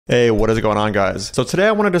Hey, what is going on, guys? So today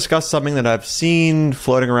I want to discuss something that I've seen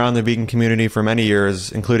floating around the vegan community for many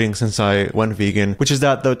years, including since I went vegan, which is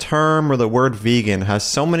that the term or the word vegan has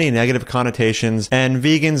so many negative connotations, and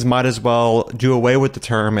vegans might as well do away with the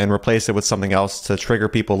term and replace it with something else to trigger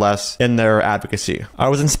people less in their advocacy. I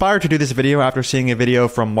was inspired to do this video after seeing a video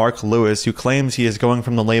from Mark Lewis, who claims he is going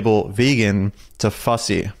from the label vegan to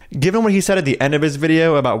fussy. Given what he said at the end of his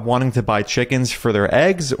video about wanting to buy chickens for their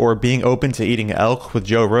eggs or being open to eating elk with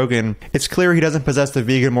Joe Rogan, it's clear he doesn't possess the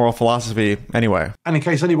vegan moral philosophy anyway. And in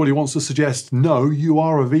case anybody wants to suggest, no, you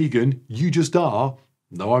are a vegan, you just are.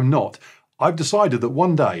 No, I'm not. I've decided that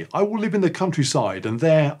one day I will live in the countryside and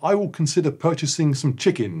there I will consider purchasing some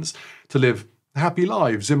chickens to live happy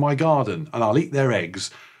lives in my garden, and I'll eat their eggs.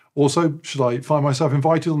 Also, should I find myself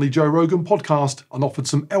invited on the Joe Rogan podcast and offered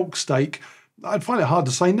some elk steak, I'd find it hard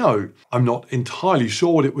to say no. I'm not entirely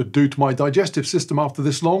sure what it would do to my digestive system after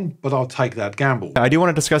this long, but I'll take that gamble. I do want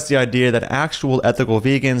to discuss the idea that actual ethical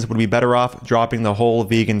vegans would be better off dropping the whole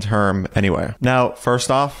vegan term anyway. Now,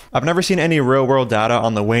 first off, I've never seen any real-world data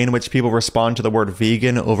on the way in which people respond to the word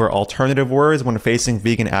vegan over alternative words when facing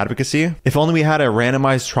vegan advocacy. If only we had a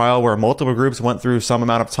randomized trial where multiple groups went through some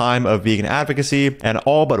amount of time of vegan advocacy, and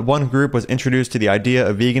all but one group was introduced to the idea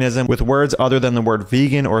of veganism with words other than the word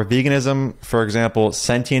vegan or veganism, for example,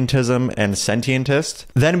 sentientism and sentientist,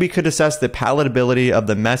 then we could assess the palatability of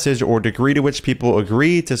the message or degree to which people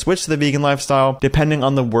agree to switch to the vegan lifestyle depending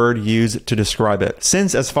on the word used to describe it.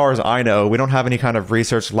 Since, as far as I know, we don't have any kind of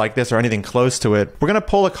research like this or anything close to it, we're going to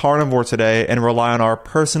pull a carnivore today and rely on our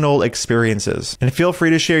personal experiences. And feel free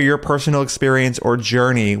to share your personal experience or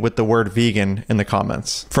journey with the word vegan in the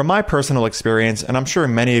comments. From my personal experience, and I'm sure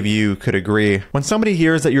many of you could agree, when somebody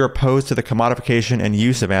hears that you're opposed to the commodification and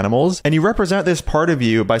use of animals, and you represent this part of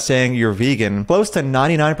you by saying you're vegan, close to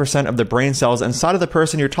 99% of the brain cells inside of the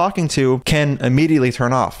person you're talking to can immediately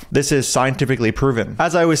turn off. This is scientifically proven.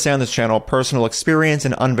 As I always say on this channel, personal experience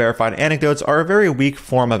and unverified anecdotes are a very weak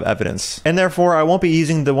form of evidence. And therefore, I won't be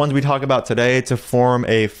using the ones we talk about today to form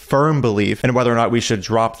a firm belief in whether or not we should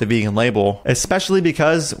drop the vegan label, especially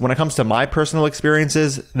because when it comes to my personal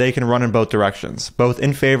experiences, they can run in both directions, both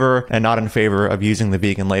in favor and not in favor of using the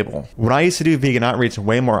vegan label. When I used to do vegan outreach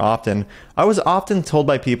way more often, I was often told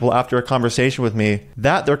by people after a conversation with me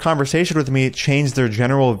that their conversation with me changed their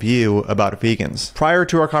general view about vegans. Prior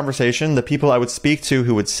to our conversation, the people I would speak to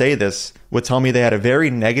who would say this would tell me they had a very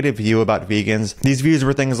negative view about vegans. These views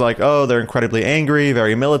were things like, oh, they're incredibly angry,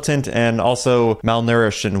 very militant, and also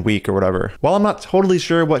malnourished and weak or whatever. While I'm not totally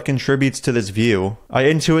sure what contributes to this view, I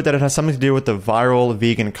intuit that it has something to do with the viral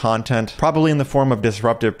vegan content, probably in the form of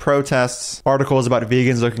disruptive protests, articles about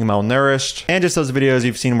vegans looking malnourished, and just those videos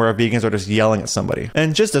you've seen where vegans are just yelling at somebody.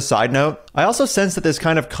 And just a side note, I also sense that this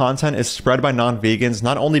kind of content is spread by non-vegans,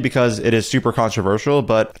 not only because it is super controversial,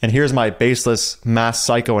 but, and here's my baseless mass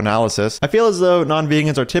psychoanalysis, I feel as though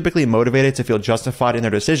non-vegans are typically motivated to feel justified in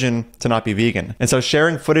their decision to not be vegan. And so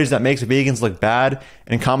sharing footage that makes vegans look bad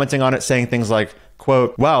and commenting on it saying things like,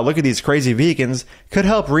 quote, wow, look at these crazy vegans, could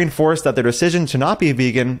help reinforce that their decision to not be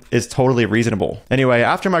vegan is totally reasonable. Anyway,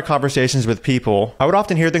 after my conversations with people, I would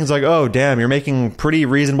often hear things like, oh, damn, you're making pretty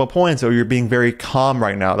reasonable points, or you're being very calm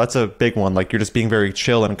right now. That's a big one. Like, you're just being very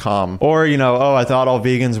chill and calm. Or, you know, oh, I thought all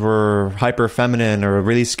vegans were hyper feminine or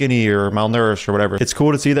really skinny or malnourished or whatever. It's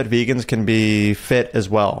cool to see that vegans can be fit as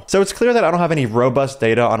well. So it's clear that I don't have any robust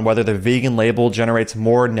data on whether the vegan label generates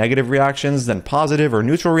more negative reactions than positive or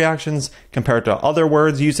neutral reactions compared to other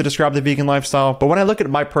words used to describe the vegan lifestyle. But when I look at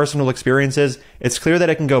my personal experiences, it's clear that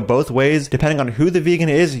it can go both ways depending on who the vegan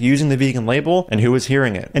is using the vegan label and who is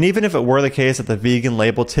hearing it. And even if it were the case that the vegan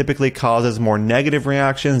label typically causes more negative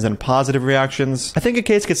reactions than positive reactions, I think a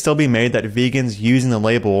case could still be made that vegans using the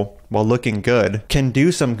label while looking good can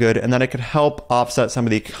do some good, and that it could help offset some of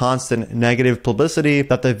the constant negative publicity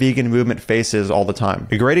that the vegan movement faces all the time.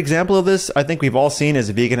 A great example of this I think we've all seen is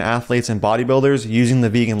vegan athletes and bodybuilders using the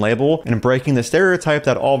vegan label and breaking the stereotype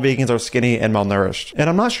that all vegans are skinny and malnourished. And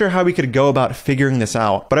I'm not sure how we could go about figuring this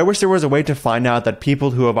out, but I wish there was a way to find out that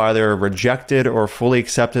people who have either rejected or fully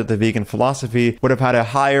accepted the vegan philosophy would have had a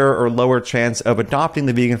higher or lower chance of adopting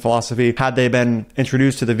the vegan philosophy had they been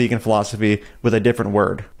introduced to the vegan philosophy with a different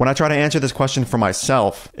word. When I try to answer this question for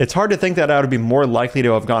myself, it's hard to think that I would be more likely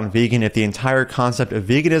to have gone vegan if the entire concept of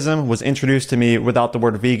veganism was introduced to me without the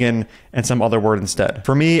word vegan and some other word instead.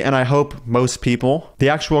 For me, and I hope most people, the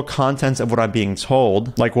actual contents of what I'm being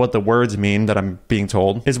told, like what the words mean that I'm being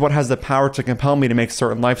told, is what has the power to compel me to make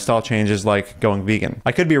certain lifestyle changes like going vegan.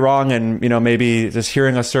 I could be wrong, and maybe just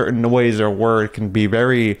hearing a certain noise or word can be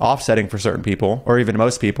very offsetting for certain people, or even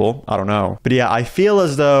most people, I don't know. But yeah, I feel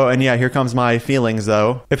as though, and yeah, here comes my feelings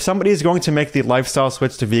though, if somebody is going to make the lifestyle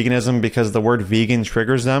switch to veganism because the word vegan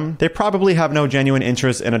triggers them, they probably have no genuine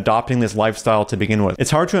interest in adopting this lifestyle to begin with.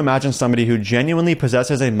 It's hard to imagine somebody who genuinely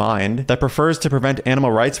possesses a mind that prefers to prevent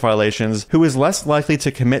animal rights violations who is less likely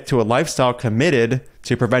to commit to a lifestyle committed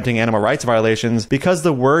to preventing animal rights violations because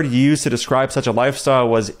the word used to describe such a lifestyle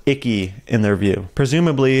was icky in their view.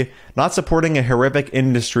 Presumably, not supporting a horrific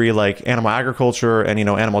industry like animal agriculture and,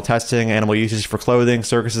 animal testing, animal usage for clothing,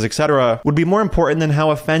 circuses, etc. would be more important than how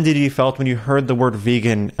offended you felt when you heard the word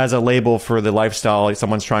vegan as a label for the lifestyle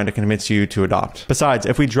someone's trying to convince you to adopt. Besides,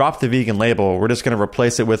 if we drop the vegan label, we're just going to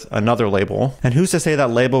replace it with another label. And who's to say that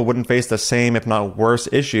label wouldn't face the same, if not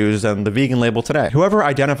worse, issues than the vegan label today? Whoever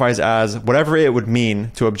identifies as whatever it would mean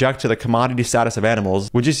to object to the commodity status of animals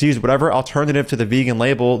would just use whatever alternative to the vegan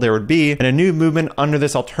label there would be, and a new movement under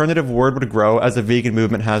this alternative word would grow as the vegan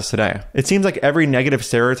movement has today. It seems like every negative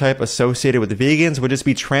stereotype associated with vegans would just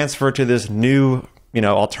be transferred to this new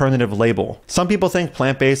alternative label. Some people think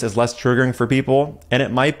plant-based is less triggering for people, and it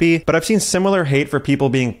might be, but I've seen similar hate for people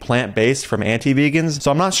being plant-based from anti-vegans, so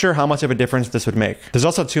I'm not sure how much of a difference this would make. There's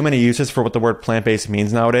also too many uses for what the word plant-based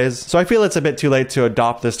means nowadays, so I feel it's a bit too late to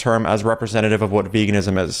adopt this term as representative of what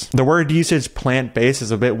veganism is. The word usage plant-based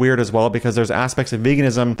is a bit weird as well because there's aspects of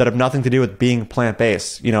veganism that have nothing to do with being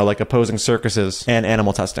plant-based, like opposing circuses and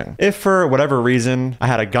animal testing. If for whatever reason I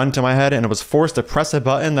had a gun to my head and was forced to press a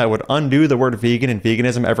button that would undo the word vegan and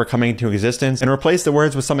veganism ever coming into existence and replace the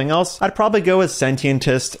words with something else, I'd probably go with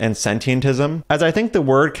sentientist and sentientism, as I think the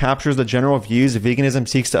word captures the general views veganism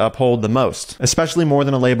seeks to uphold the most, especially more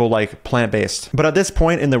than a label like plant-based. But at this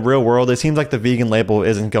point in the real world, it seems like the vegan label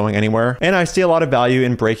isn't going anywhere, and I see a lot of value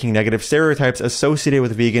in breaking negative stereotypes associated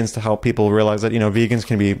with vegans to help people realize that, vegans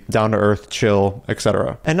can be down to earth, chill,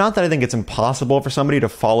 etc. And not that I think it's impossible for somebody to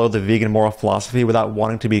follow the vegan moral philosophy without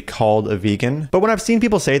wanting to be called a vegan, but when I've seen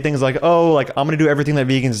people say things like, I'm gonna do everything that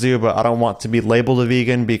vegans do, but I don't want to be labeled a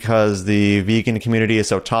vegan because the vegan community is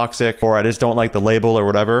so toxic, or I just don't like the label or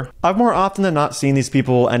whatever, I've more often than not seen these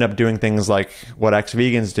people end up doing things like what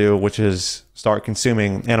ex-vegans do, which is start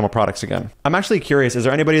consuming animal products again. I'm actually curious, is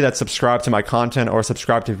there anybody that's subscribed to my content or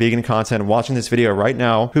subscribed to vegan content watching this video right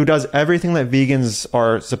now who does everything that vegans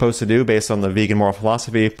are supposed to do based on the vegan moral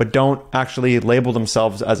philosophy, but don't actually label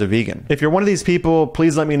themselves as a vegan? If you're one of these people,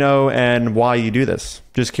 please let me know and why you do this.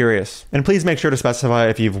 Just curious. And please make sure to specify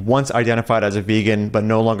if you've once identified as a vegan but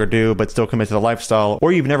no longer do, but still commit to the lifestyle,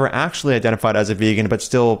 or you've never actually identified as a vegan but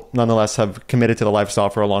still nonetheless have committed to the lifestyle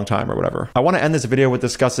for a long time or whatever. I want to end this video with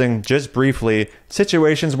discussing just briefly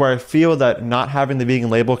situations where I feel that not having the vegan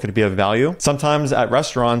label could be of value. Sometimes at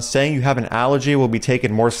restaurants, saying you have an allergy will be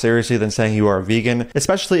taken more seriously than saying you are a vegan,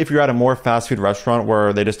 especially if you're at a more fast food restaurant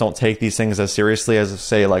where they just don't take these things as seriously as,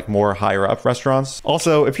 say, like more higher up restaurants.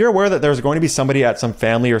 Also, if you're aware that there's going to be somebody at some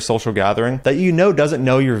family or social gathering that doesn't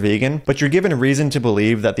know you're vegan, but you're given reason to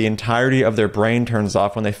believe that the entirety of their brain turns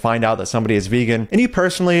off when they find out that somebody is vegan, and you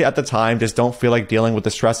personally at the time just don't feel like dealing with the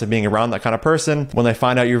stress of being around that kind of person when they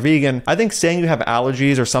find out you're vegan, I think saying you have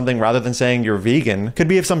allergies or something rather than saying you're vegan could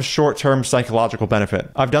be of some short-term psychological benefit.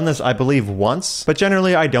 I've done this, I believe, once, but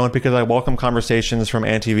generally I don't because I welcome conversations from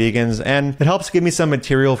anti-vegans and it helps give me some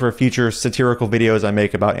material for future satirical videos I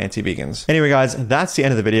make about anti-vegans. Anyway guys, that's the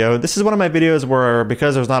end of the video. This is one of my videos where,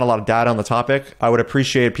 because there's not a lot of data on the topic, I would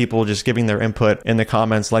appreciate people just giving their input in the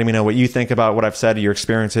comments, letting me know what you think about what I've said, your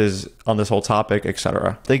experiences on this whole topic,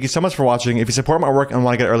 etc. Thank you so much for watching. If you support my work and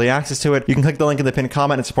want to get early access to it, you can click the link in the pinned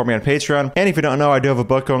comment and support me on Patreon. And if you don't know, I do have a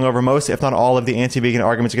book going over most, if not all, of the anti-vegan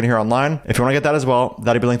arguments you're going to hear online. If you want to get that as well,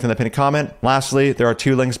 that'll be linked in the pinned comment. Lastly, there are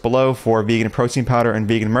 2 links below for vegan protein powder and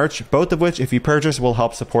vegan merch, both of which, if you purchase, will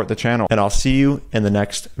help support the channel. And I'll see you in the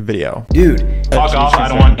next video. Dude. Fuck off, I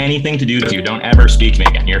don't want anything to do with you. Don't ever speak to me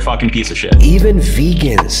again. You're a fucking piece of shit. Even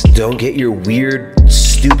vegans don't get your weird,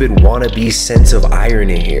 stupid wannabe sense of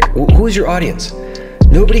irony here. Who is your audience?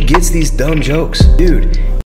 Nobody gets these dumb jokes. Dude.